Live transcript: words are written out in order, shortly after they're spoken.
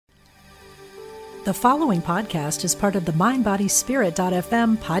The following podcast is part of the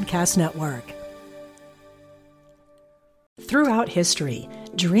MindBodySpirit.fm podcast network. Throughout history,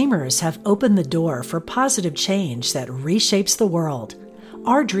 dreamers have opened the door for positive change that reshapes the world.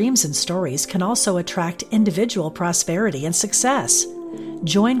 Our dreams and stories can also attract individual prosperity and success.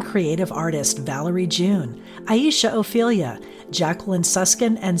 Join creative artist Valerie June, Aisha Ophelia, Jacqueline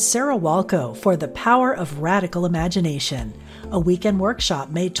Suskin, and Sarah Walco for The Power of Radical Imagination, a weekend workshop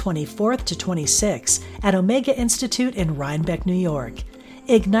May 24th to 26th at Omega Institute in Rhinebeck, New York.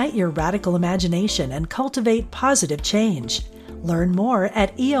 Ignite your radical imagination and cultivate positive change. Learn more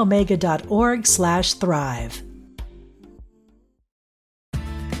at eomega.org/thrive.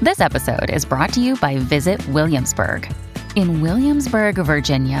 This episode is brought to you by Visit Williamsburg. In Williamsburg,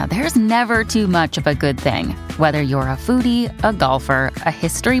 Virginia, there's never too much of a good thing. Whether you're a foodie, a golfer, a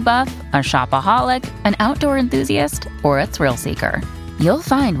history buff, a shopaholic, an outdoor enthusiast, or a thrill seeker, you'll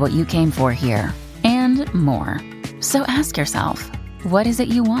find what you came for here and more. So ask yourself, what is it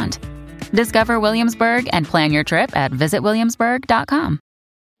you want? Discover Williamsburg and plan your trip at visitwilliamsburg.com.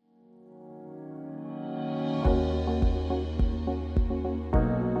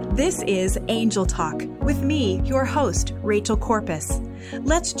 This is Angel Talk with me, your host, Rachel Corpus.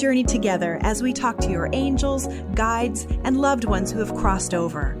 Let's journey together as we talk to your angels, guides, and loved ones who have crossed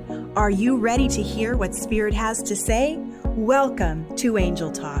over. Are you ready to hear what Spirit has to say? Welcome to Angel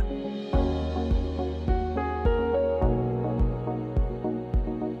Talk.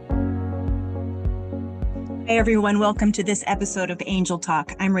 Hey everyone, welcome to this episode of Angel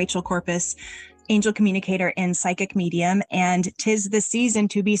Talk. I'm Rachel Corpus, angel communicator and psychic medium, and 'tis the season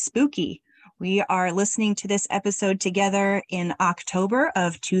to be spooky. We are listening to this episode together in October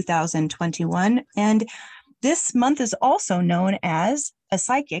of 2021, and this month is also known as a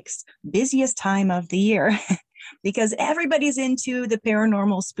psychic's busiest time of the year because everybody's into the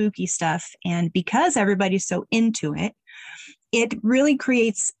paranormal spooky stuff, and because everybody's so into it, it really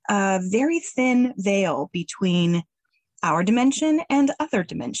creates a very thin veil between our dimension and other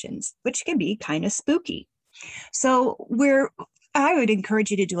dimensions, which can be kind of spooky. So I would encourage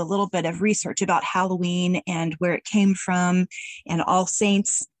you to do a little bit of research about Halloween and where it came from, and All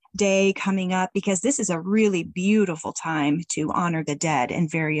Saints Day coming up, because this is a really beautiful time to honor the dead in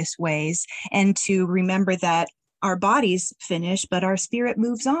various ways and to remember that our bodies finish, but our spirit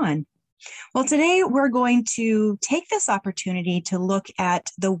moves on. Well, today we're going to take this opportunity to look at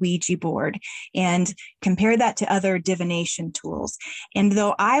the Ouija board and compare that to other divination tools. And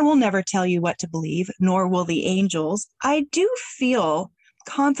though I will never tell you what to believe, nor will the angels, I do feel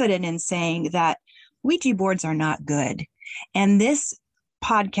confident in saying that Ouija boards are not good. And this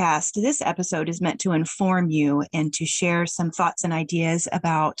podcast, this episode is meant to inform you and to share some thoughts and ideas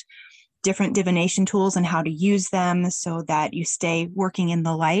about different divination tools and how to use them so that you stay working in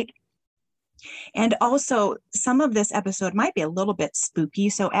the light. And also, some of this episode might be a little bit spooky.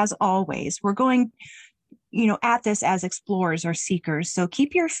 So as always, we're going, at this as explorers or seekers. So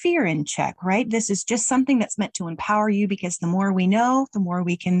keep your fear in check, right? This is just something that's meant to empower you, because the more we know, the more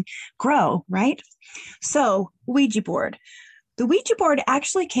we can grow, right? So Ouija board. The Ouija board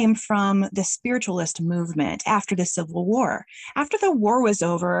actually came from the spiritualist movement after the Civil War. After the war was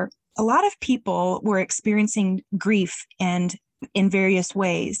over, a lot of people were experiencing grief and in various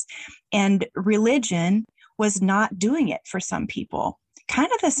ways. And religion was not doing it for some people.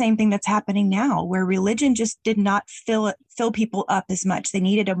 Kind of the same thing that's happening now, where religion just did not fill people up as much. They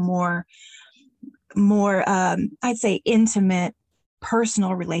needed a more I'd say, intimate,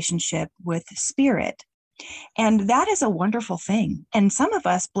 personal relationship with spirit. And that is a wonderful thing. And some of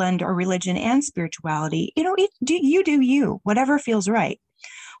us blend our religion and spirituality. You do you, whatever feels right.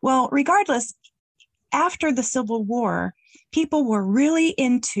 Well, regardless, after the Civil War, people were really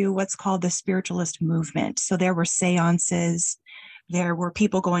into what's called the spiritualist movement. So there were seances, there were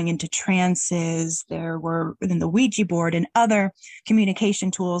people going into trances, there were within the Ouija board and other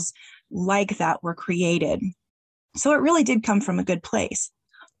communication tools like that were created. So it really did come from a good place.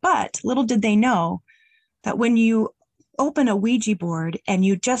 But little did they know that when you open a Ouija board and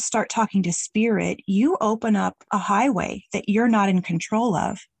you just start talking to spirit, you open up a highway that you're not in control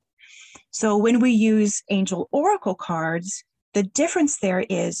of. So when we use angel oracle cards, the difference there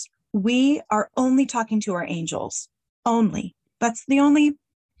is we are only talking to our angels, only. That's the only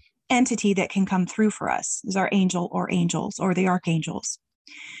entity that can come through for us, is our angel or angels or the archangels.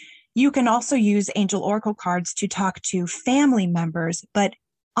 You can also use angel oracle cards to talk to family members, but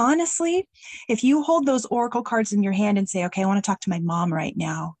honestly, if you hold those oracle cards in your hand and say, okay, I want to talk to my mom right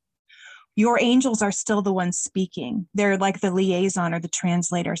now, your angels are still the ones speaking. They're like the liaison or the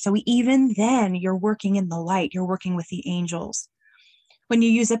translator. So even then, you're working in the light. You're working with the angels. When you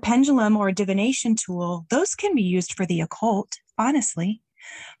use a pendulum or a divination tool, those can be used for the occult, honestly.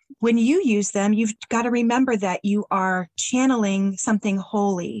 When you use them, you've got to remember that you are channeling something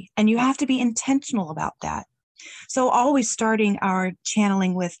holy, and you have to be intentional about that. So always starting our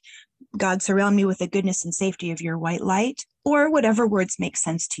channeling with, God, surround me with the goodness and safety of your white light, or whatever words make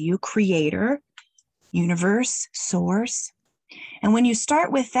sense to you, creator, universe, source. And when you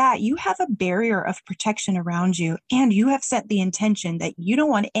start with that, you have a barrier of protection around you, and you have set the intention that you don't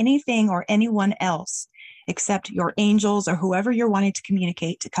want anything or anyone else except your angels or whoever you're wanting to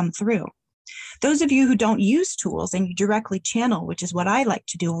communicate to come through. Those of you who don't use tools and you directly channel, which is what I like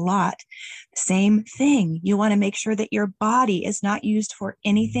to do a lot, same thing. You want to make sure that your body is not used for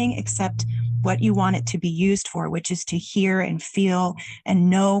anything except what you want it to be used for, which is to hear and feel and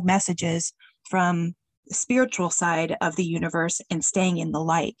know messages from the spiritual side of the universe and staying in the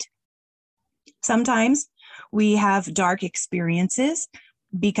light. Sometimes we have dark experiences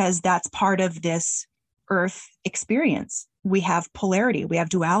because that's part of this earth experience. We have polarity, we have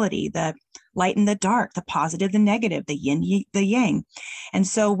duality, the light and the dark, the positive, the negative, the yin, the yang. And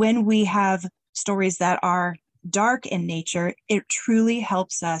so when we have stories that are dark in nature, it truly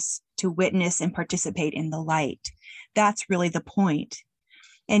helps us to witness and participate in the light. That's really the point.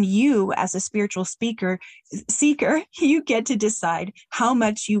 And you, as a spiritual seeker, you get to decide how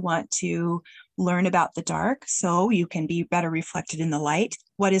much you want to learn about the dark so you can be better reflected in the light.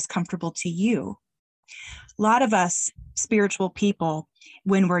 What is comfortable to you? A lot of us spiritual people,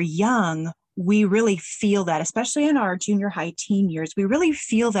 when we're young, we really feel that, especially in our junior high teen years, we really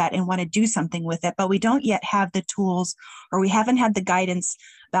feel that and want to do something with it, but we don't yet have the tools, or we haven't had the guidance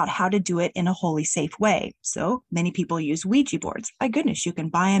about how to do it in a wholly safe way. So many people use Ouija boards. My goodness, you can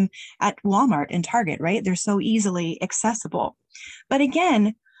buy them at Walmart and Target, right? They're so easily accessible. But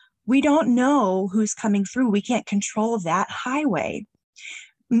again, we don't know who's coming through. We can't control that highway.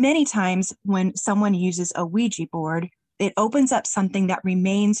 Many times when someone uses a Ouija board, it opens up something that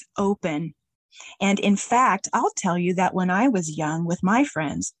remains open. And in fact, I'll tell you that when I was young with my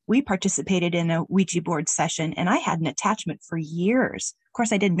friends, we participated in a Ouija board session, and I had an attachment for years. Of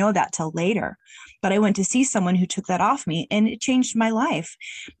course, I didn't know that till later, but I went to see someone who took that off me, and it changed my life.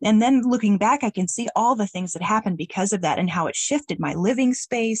 And then looking back, I can see all the things that happened because of that and how it shifted my living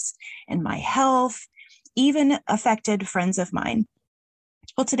space and my health, even affected friends of mine.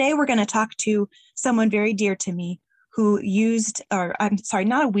 Well, today we're going to talk to someone very dear to me who used, or I'm sorry,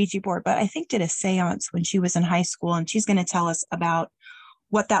 not a Ouija board, but I think did a seance when she was in high school. And she's going to tell us about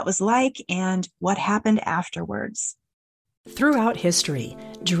what that was like and what happened afterwards. Throughout history,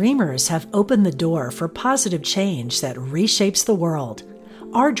 dreamers have opened the door for positive change that reshapes the world.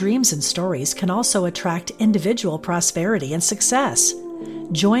 Our dreams and stories can also attract individual prosperity and success.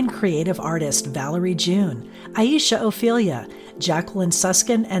 Join creative artist Valerie June, Aisha Ophelia, Jacqueline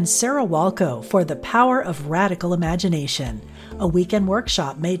Suskin, and Sarah Walco for The Power of Radical Imagination, a weekend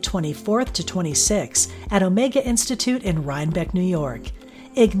workshop May 24th to 26th at Omega Institute in Rhinebeck, New York.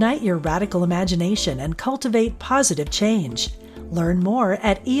 Ignite your radical imagination and cultivate positive change. Learn more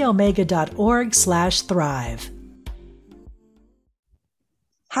at eomega.org/thrive.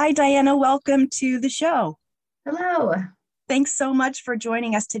 Hi, Diana. Welcome to the show. Hello. Thanks so much for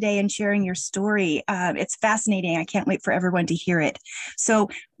joining us today and sharing your story. It's fascinating. I can't wait for everyone to hear it. So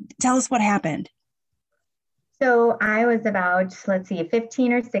tell us what happened. So I was about,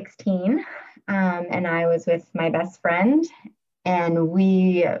 15 or 16, and I was with my best friend, and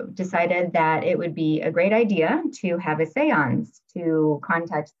we decided that it would be a great idea to have a seance to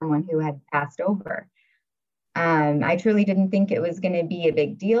contact someone who had passed over. I truly didn't think it was going to be a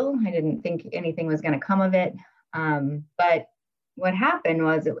big deal. I didn't think anything was going to come of it. But what happened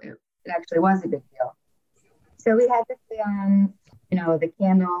was it actually was a big deal. So we had the seance, the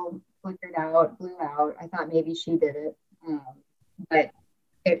candle flickered out, blew out. I thought maybe she did it, but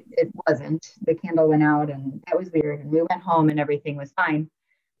it wasn't. The candle went out, and that was weird. And we went home and everything was fine.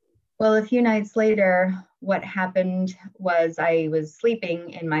 Well, a few nights later, what happened was I was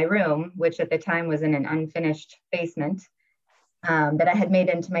sleeping in my room, which at the time was in an unfinished basement that I had made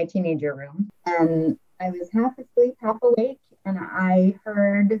into my teenager room. And I was half asleep, half awake, and I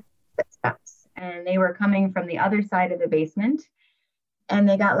heard footsteps, and they were coming from the other side of the basement, and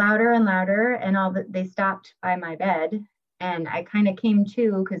they got louder and louder, and they stopped by my bed, and I kind of came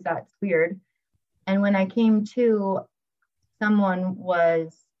to, because that's weird. And when I came to, someone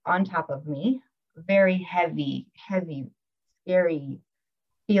was on top of me, very heavy, scary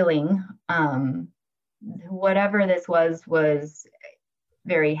feeling. Whatever this was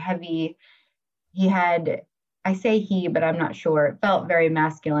very heavy. He had, I say he, but I'm not sure. It felt very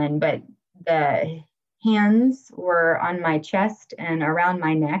masculine, but hands were on my chest and around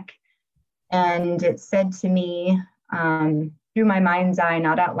my neck. And it said to me, through my mind's eye,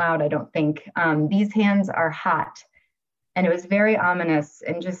 not out loud, I don't think, these hands are hot. And it was very ominous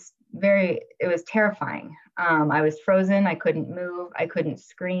and just it was terrifying. I was frozen. I couldn't move. I couldn't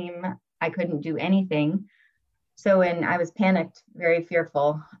scream. I couldn't do anything. So when I was panicked, very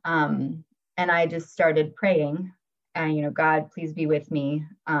fearful, and I just started praying, God, please be with me.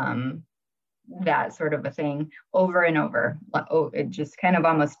 That sort of a thing over and over. It just kind of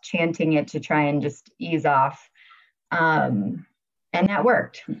almost chanting it to try and just ease off. And that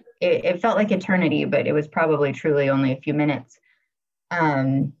worked. It felt like eternity, but it was probably truly only a few minutes.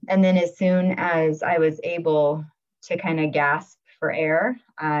 And then as soon as I was able to kind of gasp for air,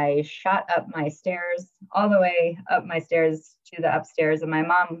 I shot up my stairs, all the way up my stairs to the upstairs. And my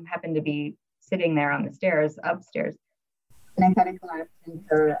mom happened to be sitting there on the stairs upstairs. And I kind of collapsed into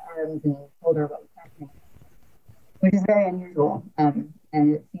her arms and told her what was happening, which is very unusual. And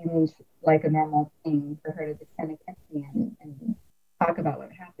it seemed like a normal thing for her to just kind of catch me and talk about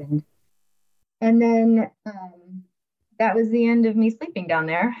what happened. And then that was the end of me sleeping down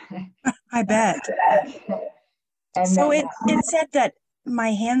there. I bet. And so then, it said that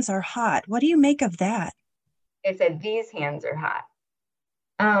my hands are hot. What do you make of that? It said these hands are hot.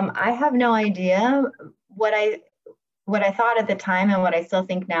 I have no idea. What I thought at the time and what I still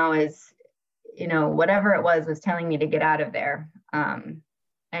think now is, whatever it was telling me to get out of there. And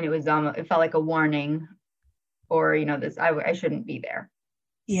it felt like a warning, or I shouldn't be there.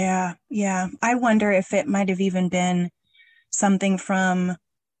 Yeah. I wonder if it might have even been something from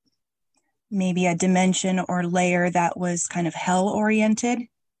maybe a dimension or layer that was kind of hell oriented.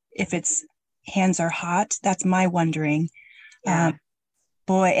 If its hands are hot, that's my wondering. Yeah.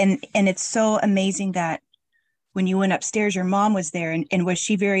 Boy, and it's so amazing that when you went upstairs, your mom was there, and was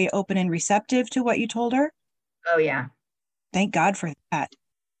she very open and receptive to what you told her? Oh yeah. Thank God for that.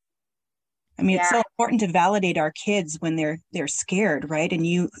 I mean, It's so important to validate our kids when they're scared, right? And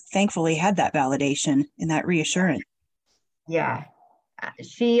you thankfully had that validation and that reassurance. Yeah.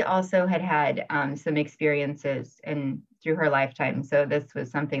 She also had some experiences through her lifetime. So this was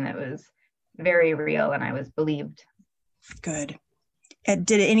something that was very real, and I was believed. Good.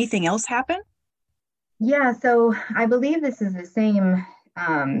 Did anything else happen? Yeah. So I believe this is the same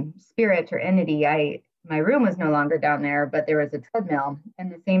spirit or entity. My room was no longer down there, but there was a treadmill in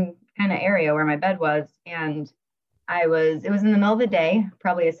the same kind of area where my bed was. And it was in the middle of the day,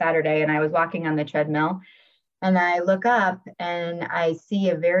 probably a Saturday, and I was walking on the treadmill. And I look up and I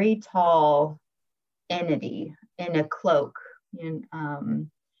see a very tall entity in a cloak. And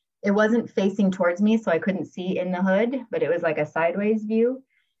it wasn't facing towards me, so I couldn't see in the hood, but it was like a sideways view.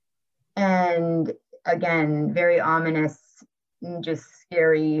 And again, very ominous, just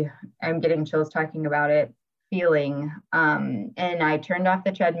scary. I'm getting chills talking about it, feeling. And I turned off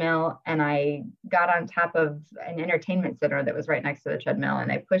the treadmill and I got on top of an entertainment center that was right next to the treadmill.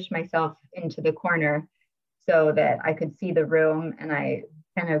 And I pushed myself into the corner so that I could see the room, and I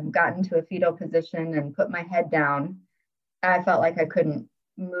kind of got into a fetal position and put my head down. I felt like I couldn't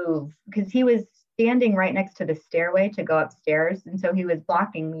move because he was standing right next to the stairway to go upstairs. And so he was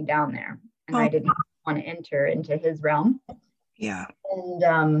blocking me down there, and I didn't want to enter into his realm. Yeah.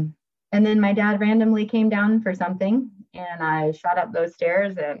 And then my dad randomly came down for something, and I shot up those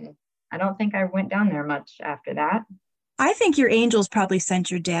stairs, and I don't think I went down there much after that. I think your angels probably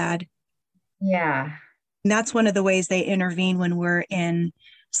sent your dad. Yeah. And that's one of the ways they intervene when we're in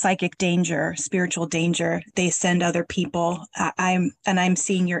psychic danger, spiritual danger. They send other people. I'm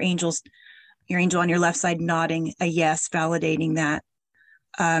seeing your angel on your left side nodding a yes, validating that.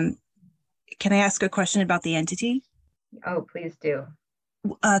 Can I ask a question about the entity? Oh, please do.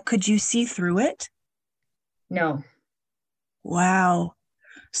 Could you see through it? No. Wow.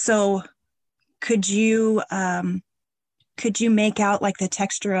 So could you make out like the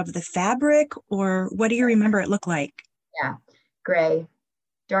texture of the fabric, or what do you remember it looked like? Yeah. Gray,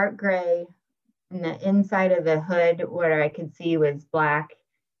 dark gray. And the inside of the hood where I could see was black.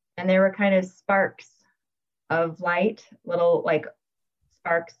 And there were kind of sparks of light, little like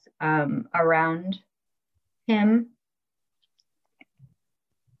sparks around him.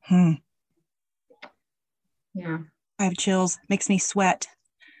 Yeah. I have chills. Makes me sweat.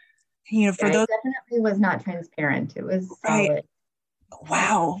 For those, it definitely was not transparent. It was right.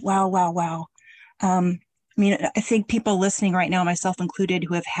 Solid. Wow. I think people listening right now, myself included,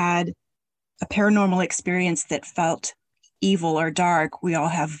 who have had a paranormal experience that felt evil or dark, we all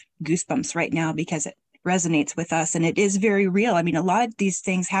have goosebumps right now because it resonates with us, and it is very real. I mean, a lot of these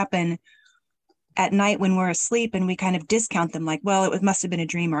things happen at night when we're asleep and we kind of discount them like, well, it must have been a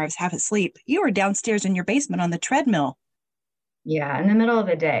dream or I was half asleep. You were downstairs in your basement on the treadmill. Yeah, in the middle of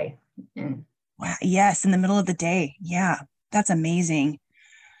the day. And Wow. Yes, in the middle of the day. Yeah, that's amazing.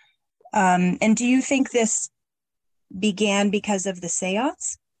 And do you think this began because of the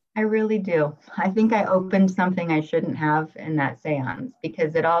seance? I really do. I think I opened something I shouldn't have in that seance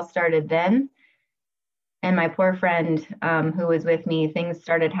because it all started then. And my poor friend who was with me, things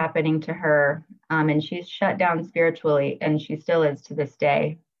started happening to her, and she's shut down spiritually, and she still is to this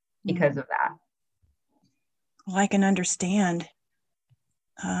day because of that. Well, I can understand.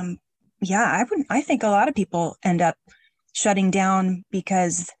 Yeah, I think a lot of people end up shutting down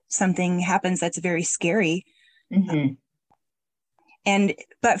because something happens that's very scary. Mm-hmm.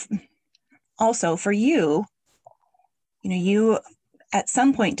 But also for you, you at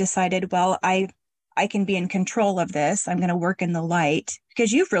some point decided, well, I can be in control of this. I'm going to work in the light,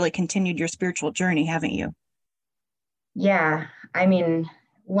 because you've really continued your spiritual journey, haven't you? Yeah. I mean,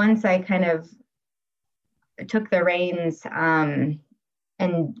 once I kind of took the reins and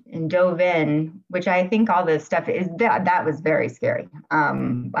dove in, which I think all this stuff is that was very scary.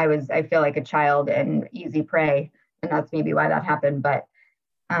 I feel like a child and easy prey, and that's maybe why that happened. But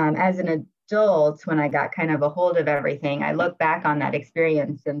as an adult, when I got kind of a hold of everything, I look back on that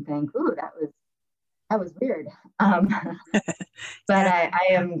experience and think, ooh, that was weird. But I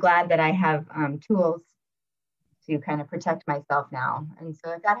am glad that I have tools to kind of protect myself now. And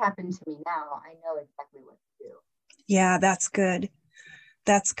so if that happened to me now, I know exactly what to do. Yeah, that's good.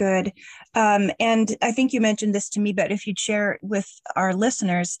 That's good. And I think you mentioned this to me, but if you'd share with our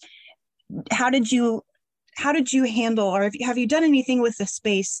listeners, how did you handle, or have you done anything with the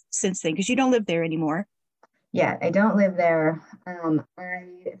space since then? Because you don't live there anymore. Yeah, I don't live there. I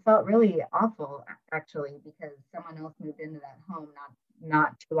felt really awful actually because someone else moved into that home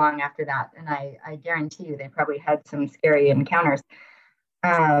not too long after that, and I guarantee you they probably had some scary encounters.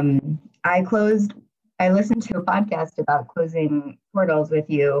 I listened to a podcast about closing portals with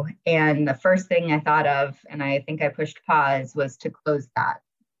you, and the first thing I thought of, and I think I pushed pause, was to close that.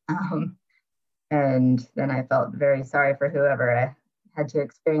 And then I felt very sorry for whoever had to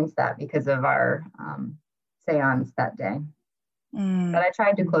experience that because of our seance that day. But I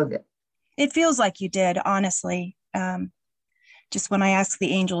tried to close it. It feels like you did, honestly. Just when I asked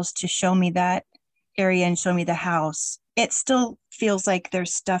the angels to show me that area and show me the house, it still feels like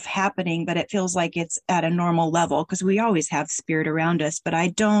there's stuff happening, but it feels like it's at a normal level, because we always have spirit around us, but I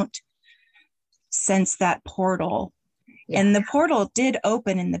don't sense that portal. Yeah. And the portal did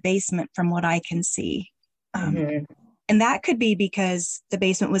open in the basement from what I can see. And that could be because the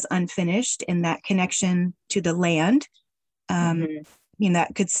basement was unfinished and that connection to the land,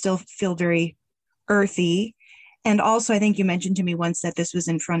 that could still feel very earthy. And also, I think you mentioned to me once that this was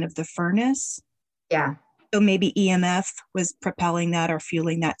in front of the furnace. Yeah. So maybe EMF was propelling that or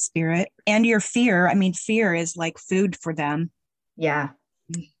fueling that spirit. And your fear, fear is like food for them. Yeah.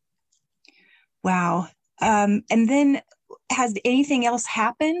 Wow. And then has anything else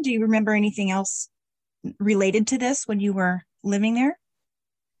happened? Do you remember anything else related to this when you were living there?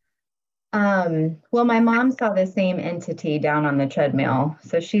 Well, my mom saw the same entity down on the treadmill,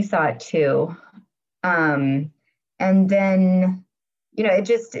 so she saw it too. And then,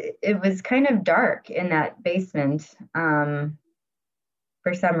 it was kind of dark in that basement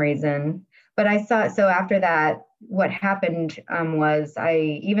for some reason. But so after that, what happened was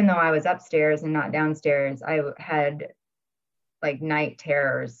even though I was upstairs and not downstairs, I had like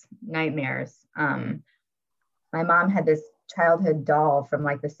nightmares. My mom had this childhood doll from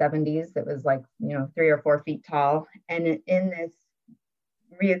like the 70s that was like, 3 or 4 feet tall. And in this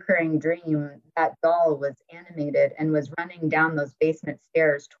reoccurring dream, that doll was animated and was running down those basement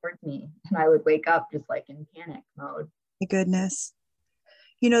stairs towards me. And I would wake up just like in panic mode. My goodness.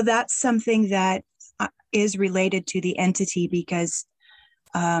 That's something that is related to the entity, because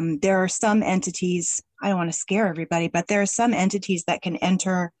there are some entities, I don't want to scare everybody, but there are some entities that can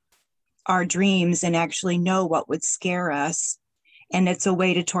enter our dreams and actually know what would scare us. And it's a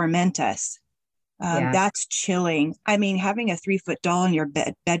way to torment us. That's chilling. Having a 3-foot doll in your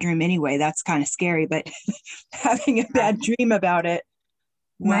bedroom anyway, that's kind of scary, but having a bad dream about it.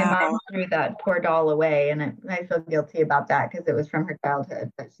 Wow. My mom threw that poor doll away, and I feel guilty about that because it was from her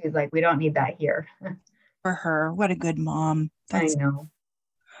childhood, but she's like, we don't need that here. For her. What a good mom. I know.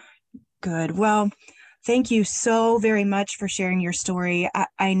 Good. Well, thank you so very much for sharing your story.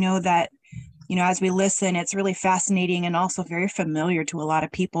 I know that, as we listen, it's really fascinating and also very familiar to a lot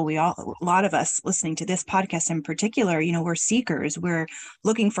of people. A lot of us listening to this podcast in particular, we're seekers. We're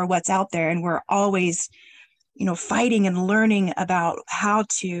looking for what's out there, and we're always fighting and learning about how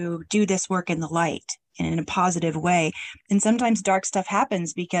to do this work in the light and in a positive way. And sometimes dark stuff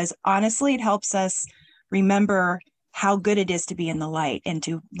happens because honestly, it helps us remember how good it is to be in the light and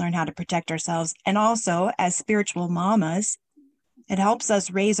to learn how to protect ourselves. And also, as spiritual mamas, it helps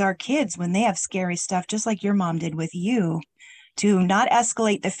us raise our kids when they have scary stuff, just like your mom did with you, to not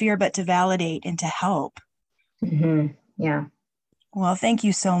escalate the fear, but to validate and to help. Mm-hmm. Yeah. Well, thank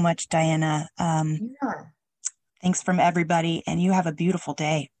you so much, Diana. Thanks from everybody, and you have a beautiful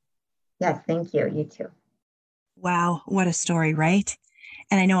day. Yes, thank you. You too. Wow, what a story, right?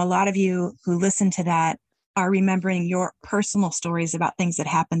 And I know a lot of you who listen to that are remembering your personal stories about things that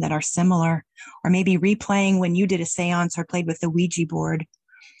happened that are similar, or maybe replaying when you did a seance or played with the Ouija board.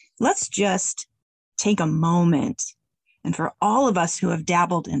 Let's just take a moment. And for all of us who have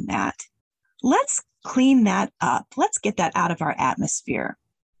dabbled in that, let's clean that up. Let's get that out of our atmosphere.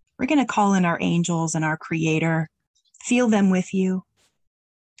 We're going to call in our angels and our Creator. Feel them with you.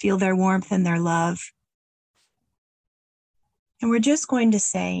 Feel their warmth and their love. And we're just going to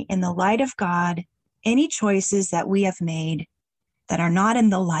say, in the light of God, any choices that we have made that are not in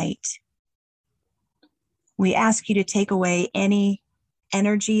the light, we ask you to take away any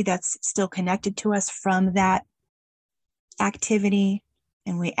energy that's still connected to us from that activity.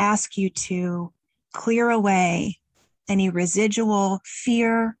 And we ask you to clear away any residual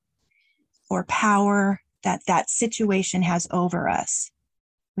fear or power that that situation has over us.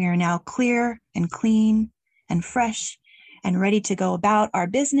 We are now clear and clean and fresh and ready to go about our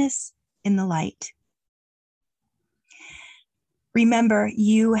business in the light. Remember,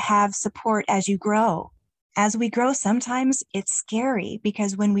 you have support as you grow. As we grow, sometimes it's scary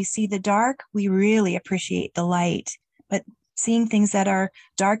because when we see the dark, we really appreciate the light. But seeing things that are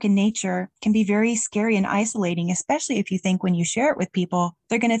dark in nature can be very scary and isolating, especially if you think when you share it with people,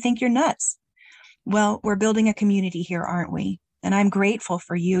 they're going to think you're nuts. Well, we're building a community here, aren't we? And I'm grateful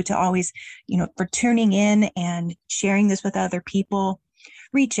for you to always, for tuning in and sharing this with other people.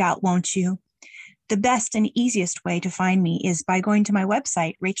 Reach out, won't you? The best and easiest way to find me is by going to my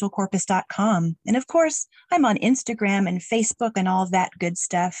website, rachelcorpus.com. And of course, I'm on Instagram and Facebook and all of that good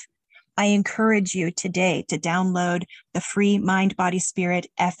stuff. I encourage you today to download the free Mind, Body, Spirit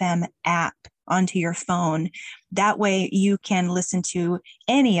FM app onto your phone. That way you can listen to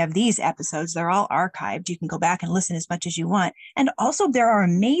any of these episodes. They're all archived. You can go back and listen as much as you want. And also there are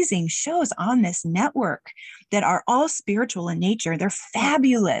amazing shows on this network that are all spiritual in nature. They're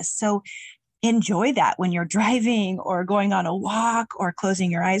fabulous. So enjoy that when you're driving or going on a walk or closing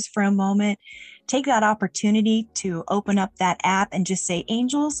your eyes for a moment. Take that opportunity to open up that app and just say,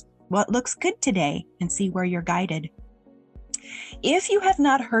 angels, what looks good today? And see where you're guided. If you have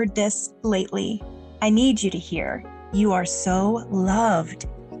not heard this lately, I need you to hear. You are so loved,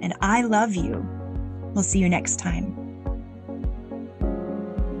 and I love you. We'll see you next time.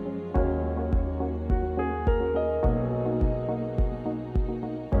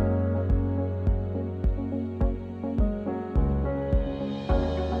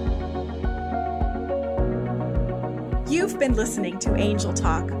 You've been listening to Angel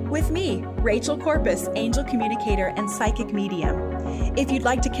Talk with me, Rachel Corpus, angel communicator and psychic medium. If you'd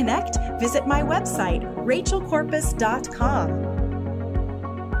like to connect, visit my website, rachelcorpus.com.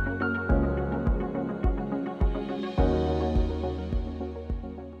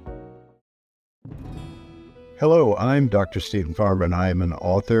 Hello, I'm Dr. Stephen Farber, and I am an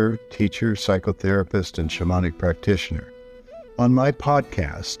author, teacher, psychotherapist, and shamanic practitioner. On my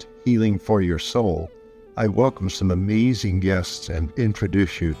podcast, Healing for Your Soul, I welcome some amazing guests and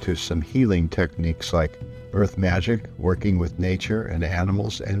introduce you to some healing techniques like earth magic, working with nature and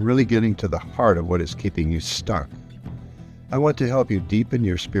animals, and really getting to the heart of what is keeping you stuck. I want to help you deepen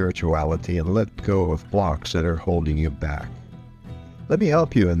your spirituality and let go of blocks that are holding you back. Let me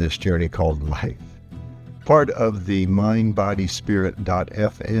help you in this journey called life. Part of the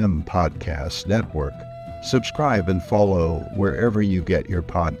mindbodyspirit.fm podcast network, subscribe and follow wherever you get your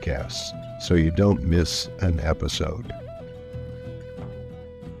podcasts so you don't miss an episode.